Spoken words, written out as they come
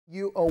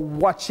You are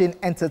watching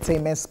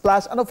Entertainment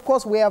Splash, and of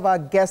course we have our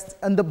guest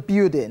in the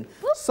building.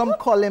 Some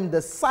call him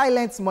the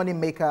silent money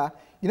maker.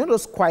 You know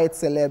those quiet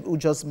celebs who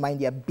just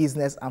mind their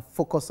business and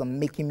focus on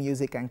making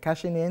music and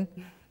cashing in?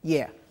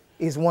 Yeah,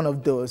 he's one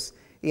of those.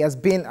 He has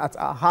been at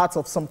the heart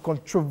of some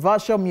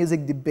controversial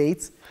music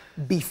debates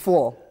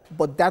before,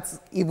 but that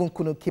even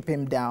couldn't keep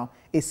him down.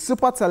 He's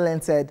super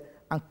talented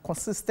and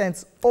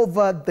consistent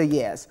over the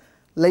years.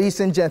 Ladies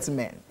and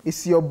gentlemen,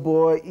 it's your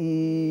boy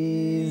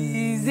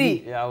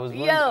Eazi. Yeah,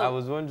 I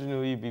was wondering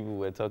who you people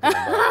were talking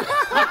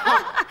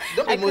about.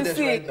 Don't be modest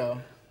right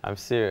now. I'm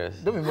serious.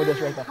 Don't be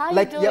modest right now. How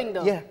are you doing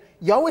though? Yeah,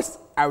 you're always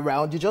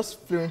around. You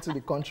just flew into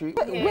the country.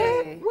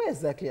 Yeah. Where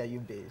exactly are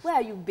you based? Where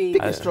are you based?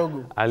 Pick a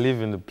struggle. I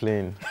live in the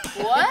plane.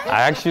 What?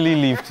 I actually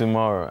leave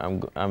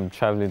tomorrow. I'm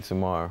traveling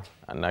tomorrow,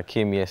 and I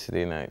came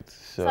yesterday night.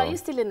 So are you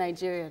still a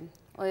Nigerian?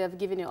 Or you have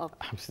given it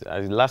up?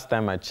 Last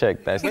time I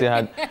checked, I still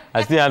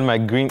had my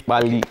green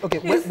pali. Okay,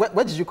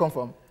 where did you come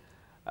from?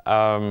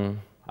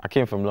 I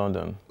came from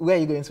London. Where are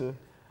you going to?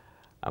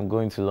 I'm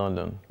going to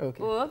London.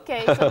 Okay. Oh,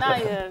 okay, so now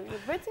you're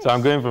British. So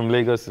I'm going from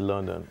Lagos to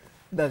London.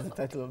 That's the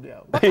title of the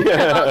album. Talking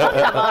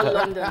about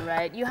London,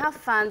 right? You have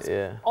fans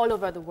all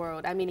over the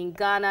world. I mean, in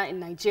Ghana, in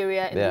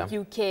Nigeria, in the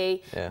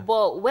UK. Yeah.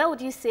 But where would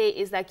you say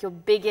is like your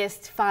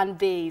biggest fan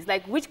base?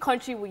 Like, which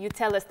country will you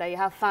tell us that you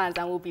have fans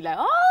and we'll be like,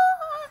 oh?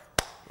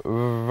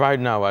 Right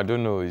now, I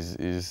don't know.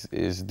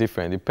 Is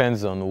different.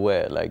 Depends on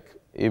where. Like,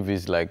 if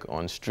it's like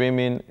on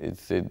streaming,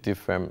 it's a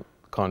different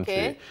country.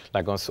 Okay.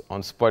 Like on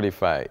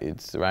Spotify,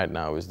 it's right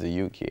now is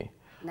the UK.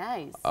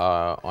 Nice.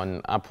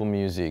 On Apple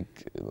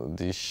Music,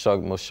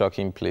 the most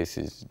shocking place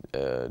is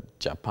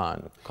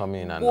Japan,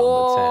 coming in at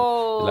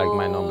Whoa. number 10. Like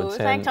my number 10. It's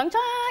like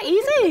chang-chang,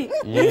 easy.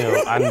 You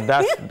know, and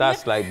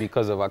that's like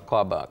because of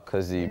Akwaba,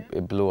 because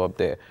it blew up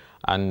there.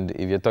 And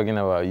if you're talking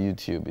about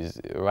YouTube,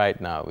 right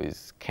now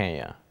is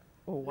Kenya.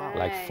 Oh, wow.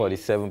 Like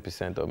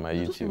 47% of my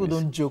YouTube People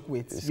don't joke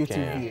with YouTube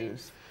Kenya.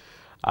 views.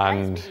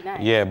 And really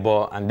nice.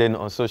 yeah, and then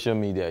on social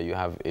media, you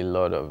have a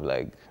lot of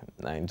like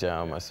Nigeria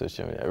on my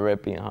social media,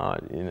 rapping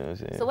hard, you know what I'm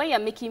saying? So when you're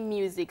making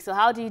music, so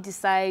how do you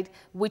decide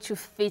which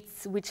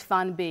fits which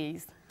fan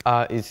base?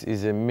 It's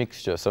a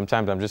mixture.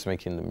 Sometimes I'm just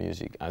making the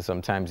music, and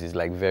sometimes it's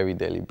like very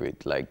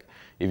deliberate. Like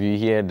if you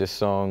hear the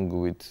song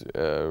with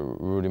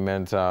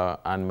Rudimental,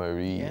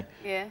 Anne-Marie,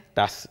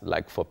 that's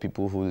like for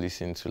people who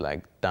listen to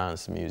like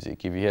dance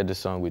music. If you hear the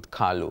song with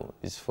Carlo,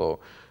 it's for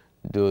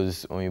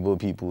those Oyibo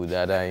people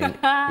that are in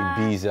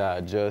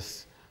Ibiza,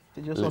 just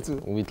want to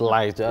with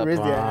lights, raise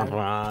their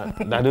hand.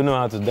 they don't know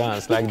how to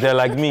dance. Like they're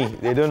like me,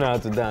 they don't know how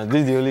to dance.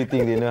 This is the only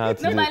thing they know how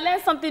to do. No, but I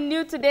learned something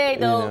new today,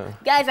 though. You know.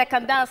 Guys, I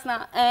can dance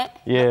now.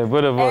 Yeah,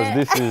 both of us.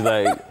 This is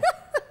like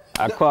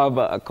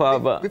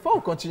Akwaba. Before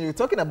we continue,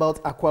 talking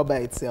about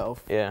Akwaba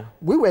itself,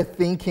 we were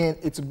thinking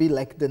it would be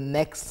like the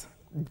next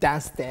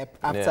dance step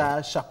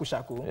after Shaku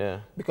Shaku,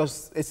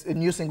 because it's a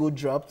new single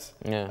dropped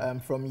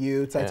from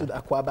you titled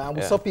Akwaba, and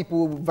we saw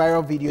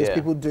viral videos,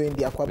 people doing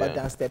the Akwaba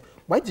dance step.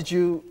 Why did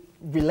you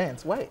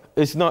relent? Why?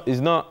 It's not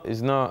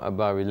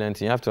about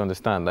relenting. You have to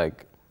understand,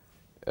 like,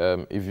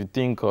 if you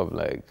think of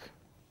like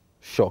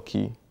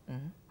Shoki,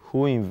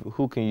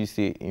 who can you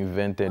say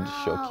invented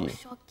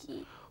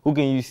Shoki? Who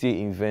can you say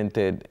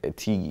invented a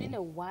Tigi?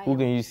 Who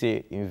can you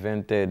say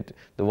invented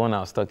the one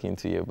I was talking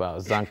to you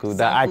about, Zanku?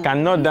 That I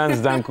cannot dance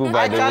Zanku,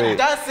 by the way. I can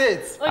dance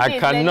it. I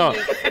cannot.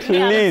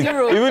 Please,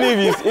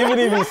 even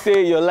if you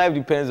say your life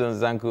depends on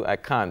Zanku, I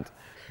can't.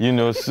 You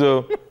know,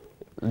 so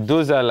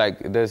those are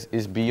like,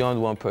 it's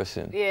beyond one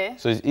person. Yeah.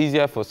 So it's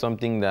easier for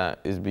something that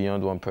is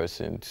beyond one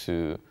person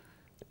to,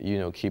 you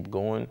know, keep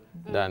going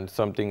than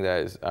something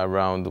that is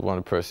around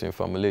one person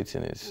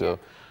formulating it. So.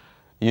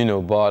 You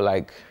know, but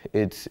like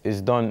it's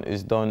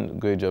done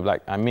great job.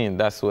 Like I mean,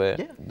 that's where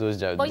those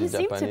Japanese. But you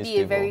seem to be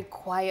a very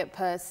quiet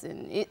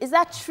person. Is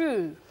that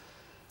true?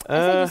 I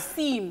say you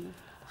seem.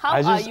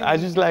 How are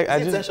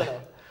you?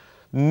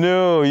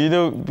 No, you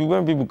know,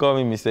 when people call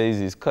me Mr.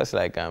 Eazi, it's cause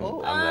like I'm like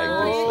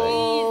this.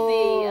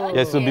 Like, Easy.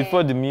 Yeah, so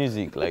before the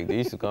music, like they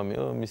used to call me,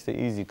 oh, Mr.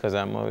 Eazi, cause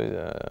I'm always.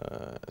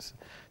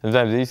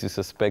 Sometimes they used to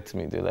suspect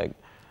me. They're like,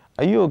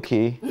 are you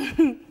okay?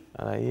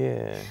 I'm like,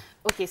 yeah.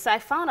 Okay, so I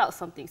found out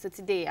something. So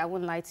today, I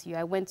won't lie to you,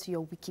 I went to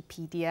your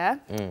Wikipedia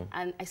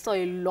and I saw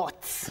a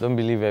lot. Don't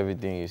believe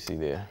everything you see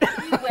there.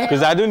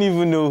 Because I don't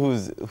even know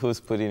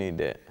who's putting it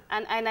there.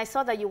 And I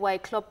saw that you were a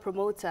club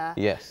promoter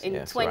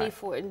in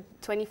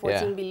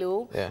 2014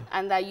 below,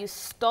 and that you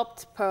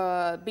stopped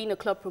being a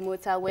club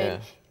promoter when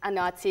an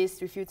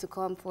artist refused to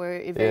come for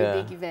a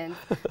very big event.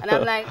 And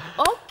I'm like,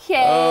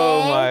 okay.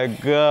 Oh my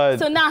God.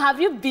 So now, have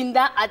you been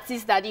that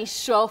artist that didn't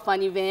show up for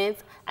an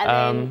event? And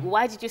then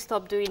why did you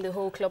stop doing the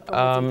whole club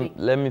promoting thing?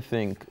 Let me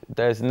think.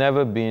 There's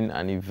never been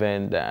an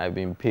event that I've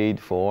been paid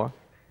for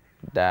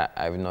that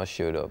I've not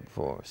showed up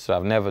for. So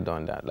I've never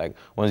done that. Like,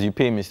 once you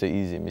pay Mr.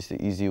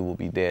 Eazi will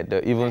be there.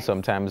 Even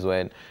sometimes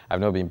when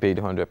I've not been paid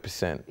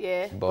 100%.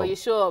 Yeah, but you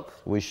show up.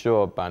 We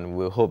show up and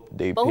we hope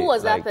they pay. But who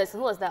was that person?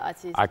 Who was that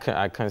artist? I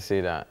can't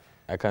say that.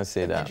 I can't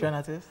say that. Nigerian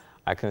artist?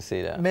 I can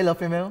say that. Male or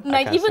female?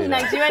 Like even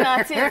Nigerian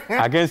artists.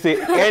 I can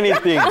say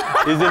anything.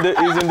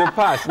 It's in the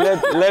past.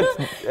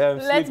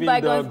 Let's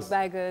bygones.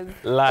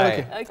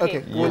 Lie.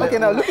 Okay. Okay.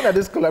 Now looking at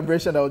this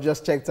collaboration that we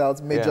just checked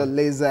out, Major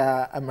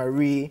Lazer and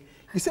Marie,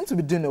 you seem to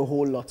be doing a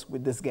whole lot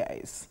with these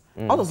guys.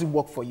 How does it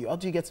work for you? How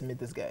do you get to meet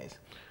these guys?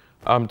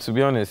 To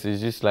be honest,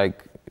 it's just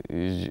like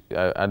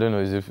I don't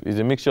know. It's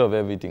a mixture of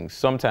everything.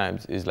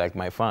 Sometimes it's like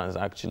my fans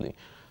actually.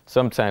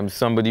 Sometimes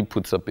somebody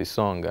puts up a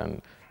song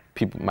and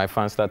my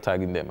fans start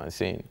tagging them and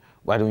saying,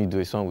 "Why don't you do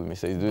a song with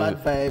Mr. Eazi?"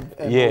 Bad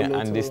vibe. Yeah,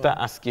 and they start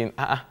asking,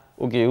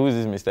 okay, who is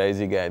this Mr.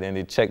 Eazi guy? Then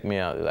they check me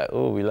out. They're like,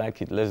 oh, we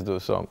like it. Let's do a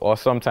song. Or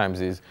sometimes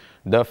it's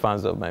the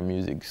fans of my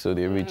music, so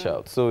they reach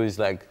out. So it's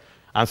like.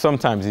 And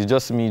sometimes it's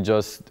just me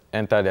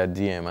enter their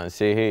DM and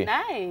say, hey,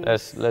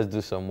 nice. let's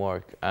do some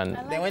work. And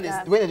like then when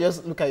they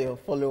just look at your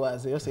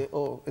followers, they just say,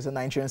 oh, it's a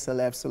Nigerian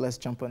celeb, so let's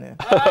jump on it.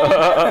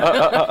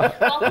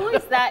 Well, who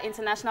is that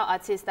international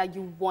artist that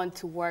you want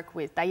to work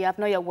with, that you have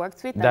not yet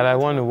worked with? That I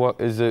want to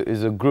work is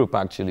a group,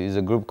 actually. It's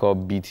a group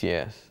called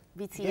BTS.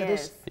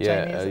 BTS?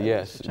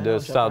 Yes, the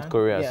South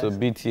Korea. Yes. So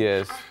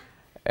BTS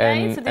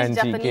and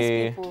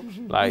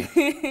NTK.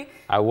 Like,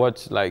 I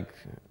watch like,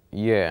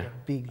 yeah.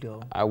 Big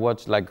though. I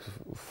watched, like,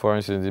 for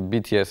instance, the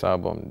BTS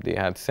album. They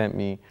had sent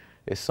me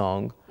a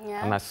song,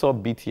 and I saw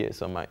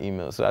BTS on my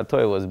email, so I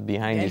thought it was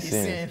behind the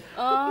scenes.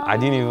 Oh. I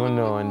didn't even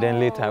know, and then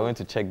later I went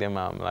to check them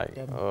out. I'm like,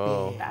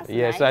 oh,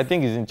 yeah. Nice. So I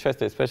think it's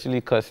interesting,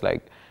 especially because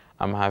like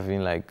I'm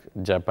having like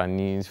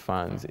Japanese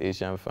fans,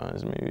 Asian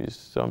fans. Maybe it's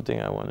something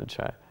I want to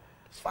try.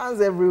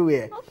 Fans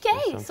everywhere.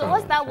 Okay, so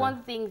what's that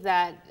one thing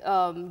that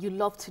you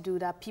love to do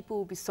that people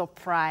will be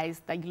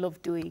surprised that you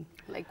love doing?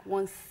 Like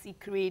one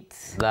secret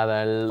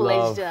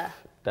pleasure.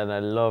 That I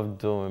love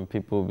doing,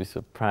 people will be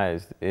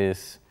surprised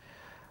is,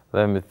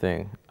 let me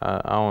think.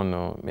 I don't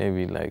know,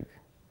 maybe like,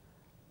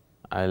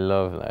 I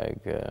love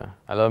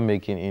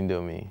making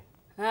Indomie.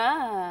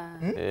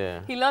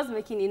 Yeah. He loves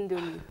making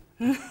Indomie.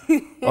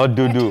 Or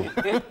dodo.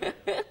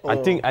 I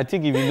think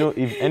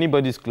if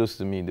anybody's close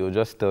to me, they'll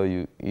just tell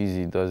you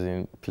Eazi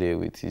doesn't play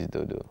with his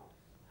dodo.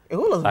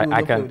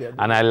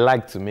 And I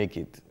like to make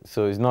it,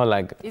 so it's not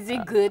like. Is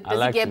it good? Does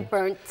it get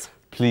burnt?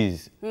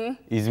 Please,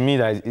 it's me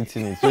that is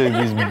eating it. So if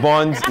it's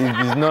burnt,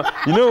 it's not.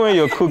 You know when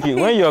you're cooking,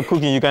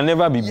 you can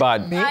never be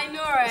bad. Me? I know,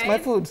 right? It's my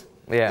food.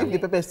 Yeah. If the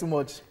pepper is too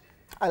much,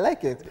 I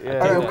like it.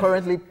 Yeah. I'm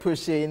currently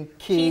pushing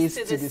Keys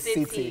to the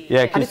City.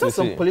 Yeah, Keys to the City. And it's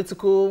some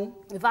political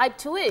vibe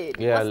to it.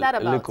 Yeah, what's that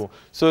about? Cool.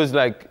 So it's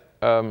like,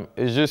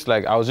 it's just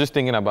like, I was just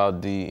thinking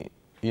about the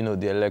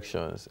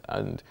elections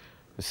and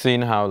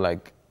seeing how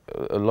like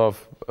a lot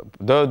of,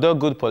 they're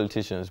good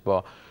politicians,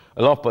 but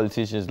a lot of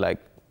politicians like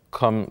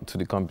come to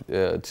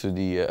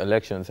the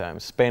election time,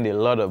 spend a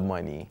lot of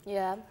money,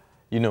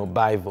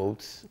 buy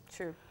votes.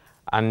 True.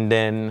 And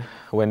then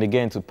when they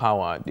get into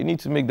power, they need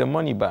to make the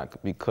money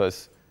back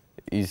because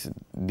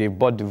they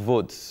bought the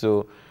votes.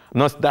 So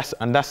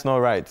that's not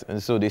right.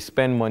 And so they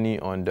spend money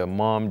on the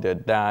mom, the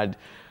dad,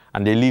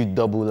 and they live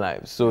double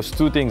lives. So it's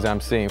two things I'm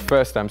saying.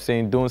 First, I'm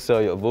saying don't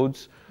sell your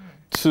votes.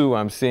 Two,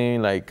 I'm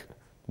saying like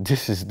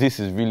this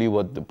is really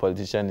what the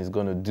politician is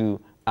gonna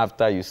do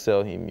after you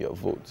sell him your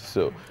vote.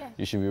 So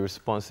you should be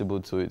responsible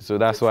to it. So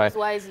that's why. Choose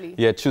wisely.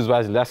 Yeah, choose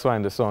wisely. That's why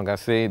in the song I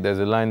say there's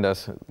a line that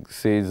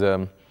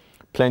says,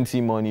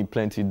 plenty money,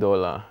 plenty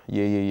dollar.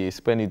 Yeah.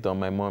 Spend it on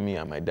my mommy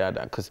and my dad,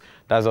 because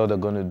that's all they're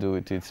gonna do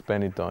with it.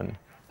 Spend it on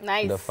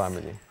the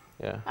family.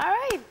 Yeah. All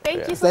right.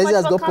 Thank you so much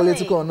has for got coming.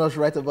 political or not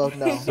right about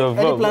now. So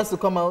any plans to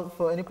come out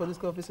for any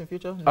political office in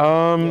future?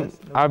 No. Yes,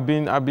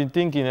 no. I've been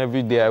thinking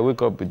every day. I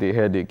wake up with a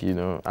headache,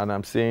 and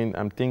I'm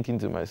thinking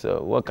to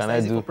myself, what can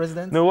I do? For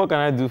president? No, what can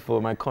I do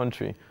for my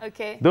country?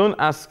 Okay. Don't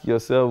ask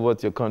yourself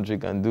what your country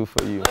can do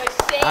for you.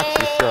 Ask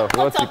yourself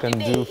what you can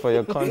do for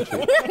your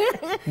country.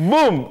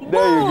 Boom!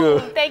 There you go.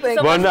 Thank you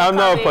so much. I'm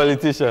not a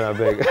politician, I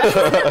beg.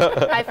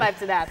 High five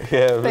to that.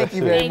 Yeah, thank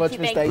you very much,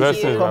 Mr.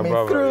 Eazi, for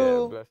coming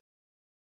through.